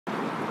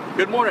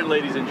Good morning,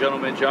 ladies and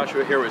gentlemen.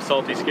 Joshua here with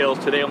Salty Scales.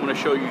 Today I'm going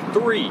to show you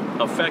 3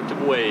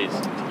 effective ways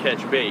to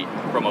catch bait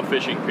from a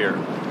fishing pier.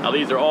 Now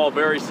these are all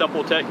very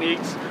simple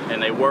techniques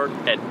and they work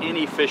at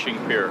any fishing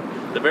pier.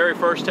 The very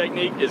first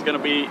technique is going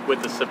to be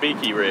with the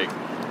sabiki rig.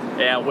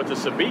 And with the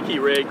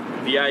sabiki rig,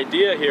 the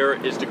idea here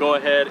is to go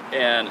ahead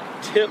and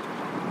tip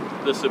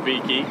the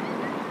sabiki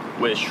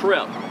with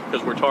shrimp,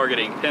 because we're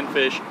targeting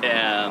pinfish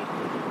and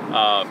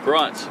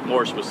grunts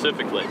more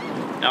specifically.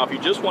 Now if you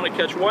just want to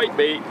catch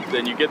whitebait,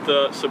 then you get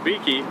the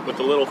sabiki with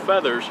the little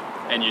feathers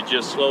and you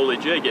just slowly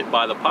jig it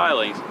by the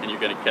pilings and you're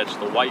going to catch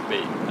the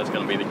whitebait. That's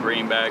going to be the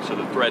greenbacks or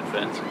the thread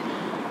fins.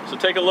 So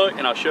take a look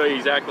and I'll show you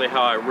exactly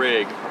how I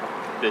rig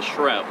this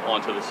shrimp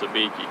onto the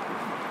sabiki.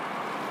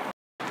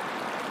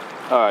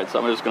 Alright, so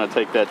I'm just going to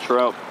take that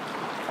shrimp,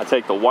 I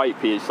take the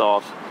white piece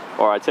off,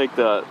 or I take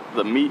the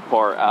meat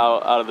part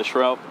out of the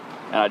shrimp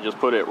and I just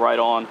put it right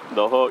on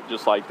the hook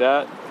just like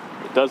that.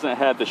 It doesn't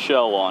have the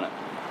shell on it.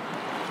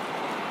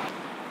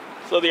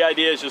 So the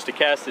idea is just to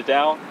cast it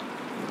down,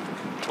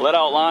 let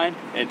out line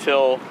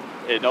until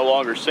it no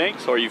longer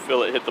sinks or you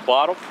feel it hit the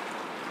bottom.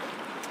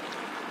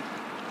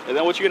 And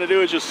then what you're going to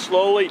do is just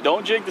slowly,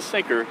 don't jig the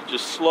sinker,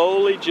 just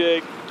slowly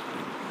jig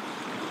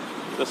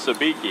the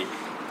sabiki.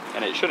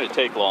 And it shouldn't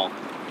take long.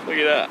 Look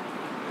at that.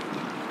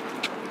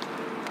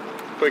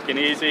 Quick and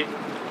easy.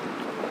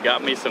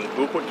 Got me some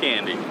Goopa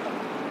candy.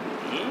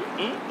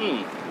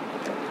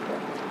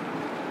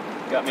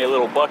 Got me a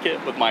little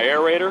bucket with my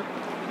aerator.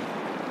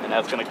 And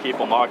that's going to keep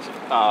them the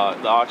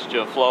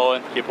oxygen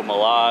flowing, keep them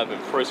alive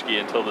and frisky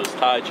until this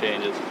tide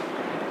changes.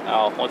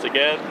 Now, once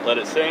again, let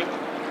it sink.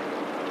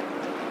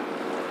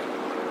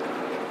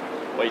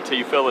 Wait till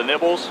you feel the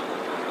nibbles.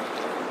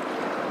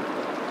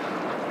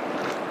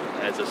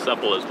 And it's as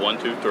simple as 1,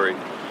 2, 3.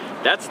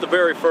 That's the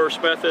very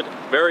first method.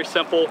 Very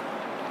simple.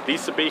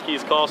 These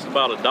sabikis cost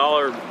about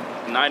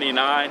 $1.99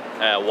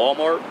 at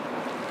Walmart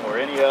or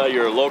any of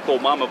your local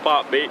mom and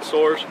pop bait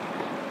stores.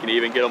 You can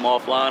even get them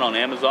offline on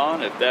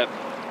Amazon if that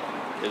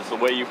is the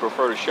way you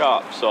prefer to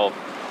shop. So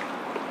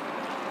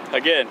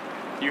again,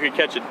 you can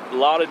catch a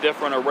lot of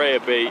different array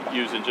of bait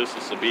using just a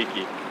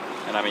sabiki.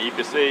 And I mean, you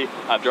can see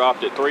I've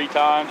dropped it 3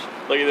 times.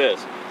 Look at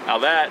this. Now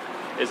that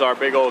is our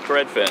big old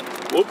thread fin.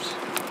 Whoops.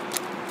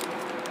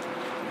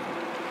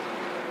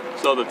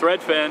 So the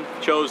thread fin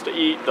chose to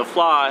eat the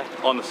fly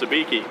on the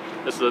sabiki.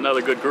 This is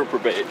another good grouper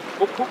bait.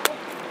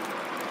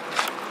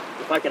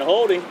 If I can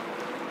hold him,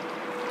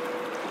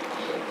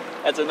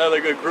 that's another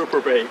good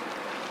grouper bait.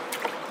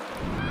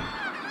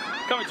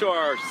 Coming to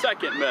our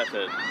second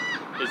method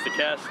is the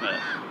cast net.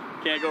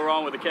 Can't go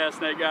wrong with the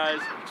cast net, guys,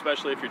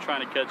 especially if you're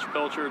trying to catch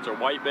pilchards or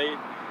whitebait.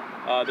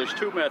 There's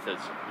 2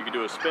 methods. You can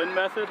do a spin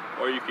method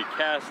or you could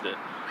cast it.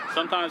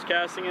 Sometimes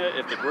casting it,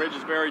 if the bridge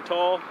is very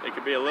tall, it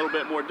can be a little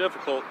bit more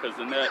difficult because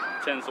the net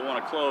tends to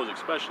want to close,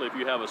 especially if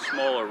you have a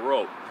smaller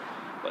rope.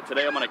 But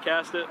today I'm going to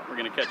cast it. We're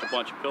going to catch a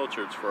bunch of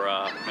pilchards for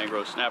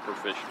mangrove snapper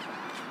fishing.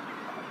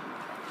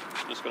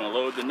 Just going to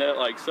load the net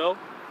like so.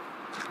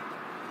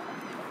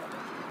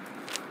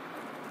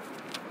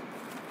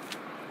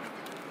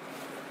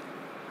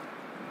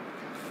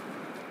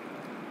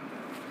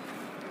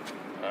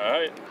 All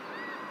right.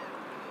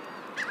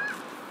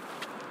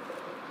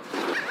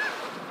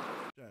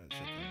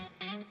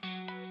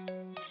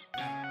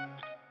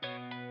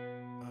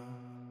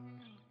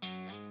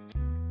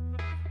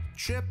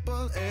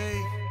 Triple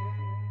A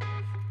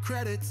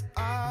credits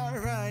are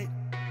right.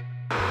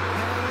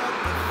 Hang up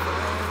the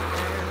phone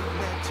and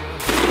let your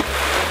head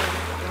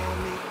on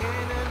the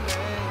internet.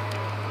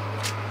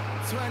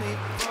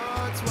 24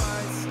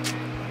 twice.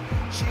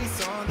 She's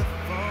on the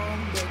phone,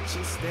 but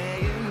she's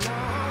staying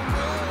on.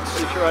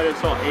 Pretty sure I just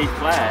saw 8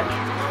 flash.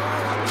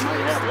 I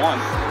might have 1.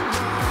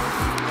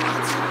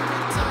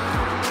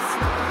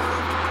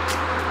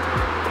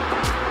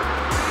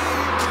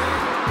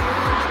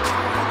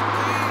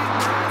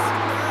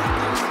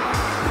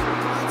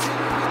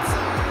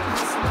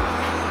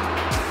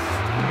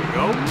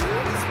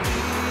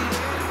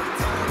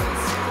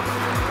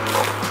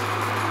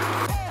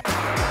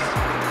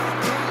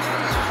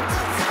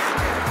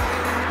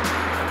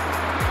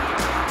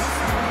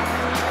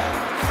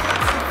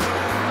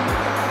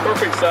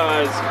 Perfect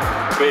size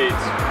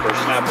baits for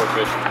snapper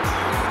fishing.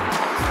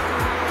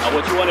 Now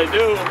what you want to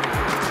do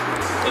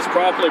is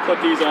properly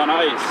put these on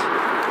ice.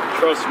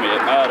 Trust me,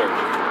 it matters.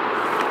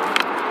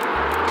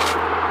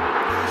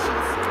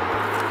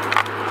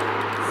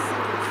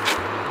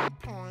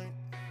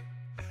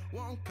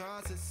 Won't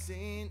cause a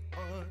scene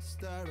or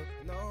stir up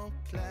no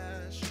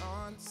clash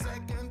on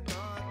second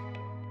thought.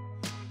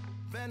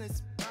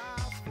 Venice by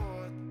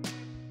 4th.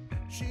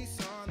 She's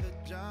on the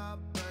job,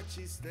 but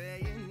she's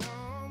staying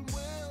on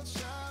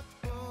Wilshire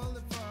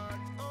Boulevard.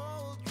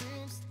 Old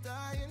dreams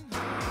dying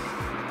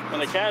hard. When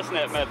the cast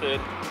net method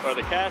or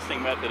the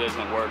casting method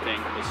isn't working,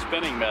 the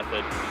spinning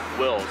method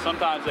will.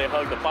 Sometimes they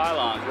hug the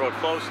pylons real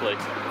closely.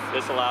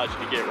 This allows you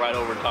to get right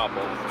over top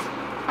of them.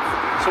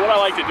 So what I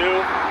like to do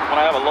when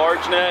I have a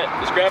large net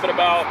is grab it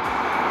about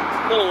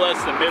a little less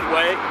than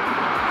midway.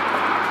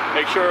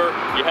 Make sure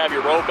you have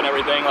your rope and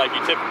everything like you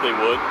typically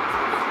would.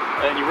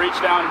 and you reach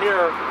down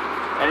here,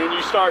 and then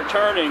you start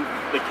turning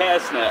the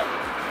cast net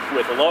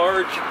with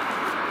large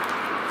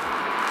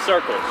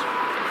circles.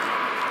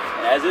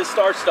 And as it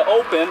starts to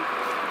open,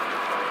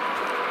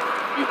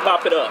 you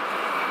pop it up.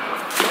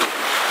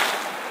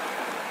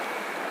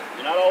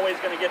 You're not always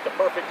going to get the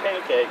perfect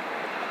pancake,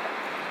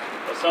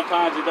 but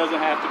sometimes it doesn't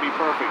have to be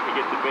perfect to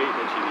get the bait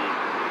that you need.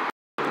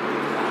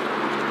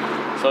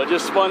 So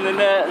just spun the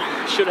net,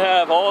 should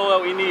have all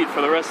that we need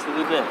for the rest of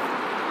the day.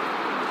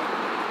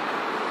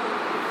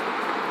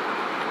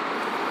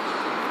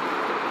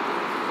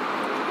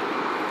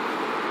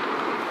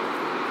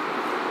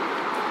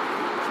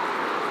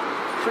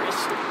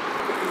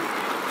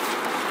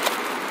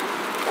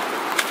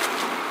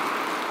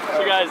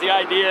 So guys, the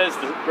idea is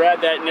to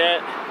grab that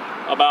net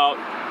about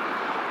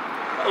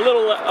a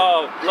little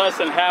less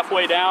than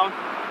halfway down,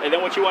 and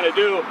then what you want to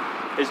do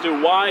is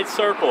do wide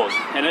circles,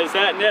 and as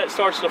that net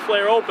starts to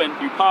flare open,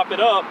 you pop it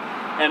up,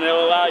 and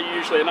it'll allow you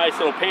usually a nice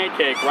little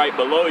pancake right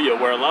below you,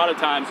 where a lot of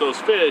times those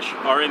fish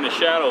are in the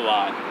shadow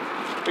line.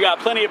 We got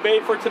plenty of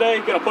bait for today.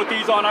 Gonna put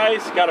these on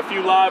ice, got a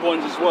few live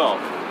ones as well.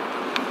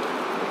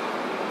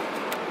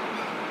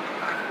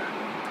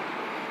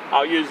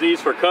 I'll use these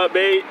for cut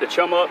bait to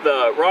chum up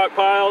the rock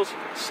piles,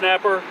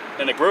 snapper,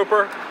 and the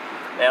grouper.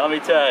 And let me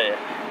tell you,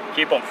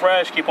 keep them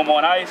fresh, keep them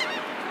on ice,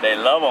 they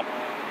love them.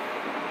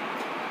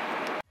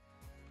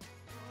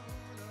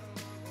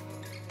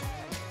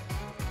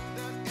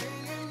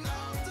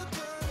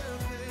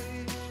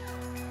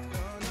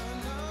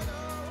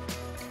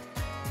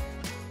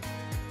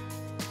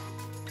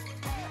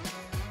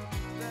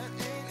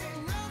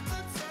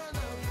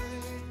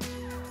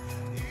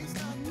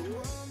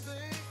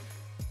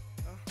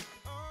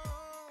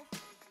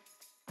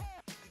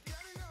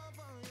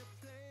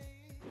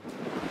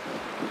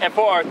 And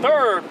for our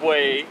third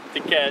way to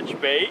catch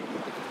bait,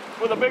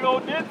 with a big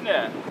old dip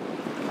net.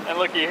 And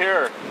looky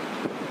here,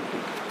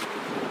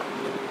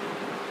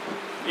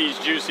 these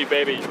juicy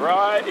babies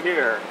right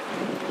here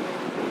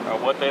are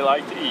what they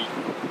like to eat.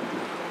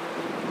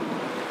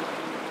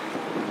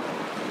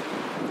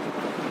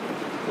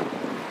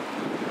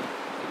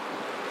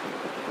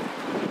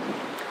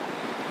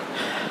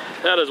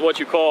 That is what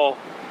you call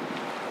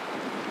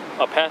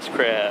a pass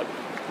crab.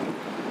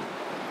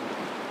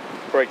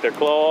 Break their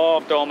claw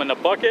off, throw them in the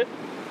bucket.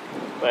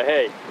 But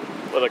hey,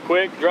 with a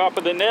quick drop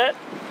of the net,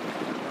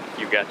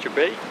 you got your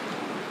bait.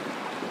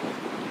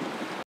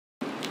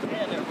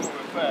 And they're moving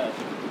fast.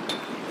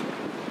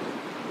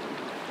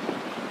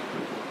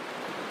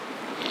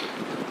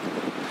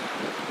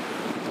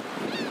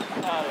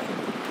 Got it.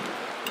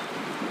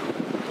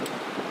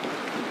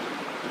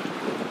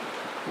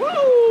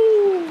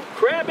 Woo!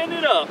 Crabbing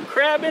it up,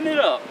 crabbing it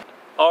up.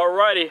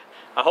 Alrighty.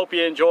 I hope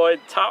you enjoyed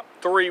top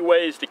 3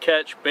 ways to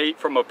catch bait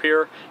from a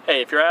pier.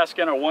 Hey, if you're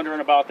asking or wondering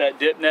about that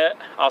dip net,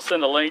 I'll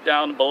send a link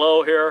down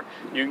below here.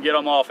 You can get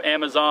them off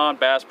Amazon.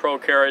 Bass Pro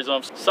carries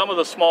them. Some of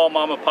the small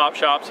mom and pop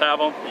shops have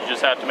them. You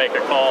just have to make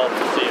a call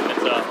to see if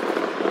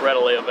it's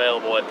readily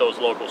available at those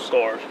local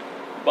stores.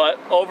 But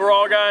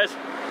overall, guys,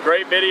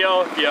 great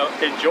video. If you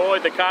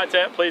enjoyed the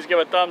content, please give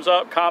a thumbs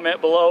up, comment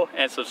below,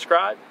 and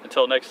subscribe.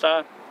 Until next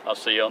time, I'll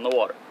see you on the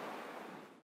water.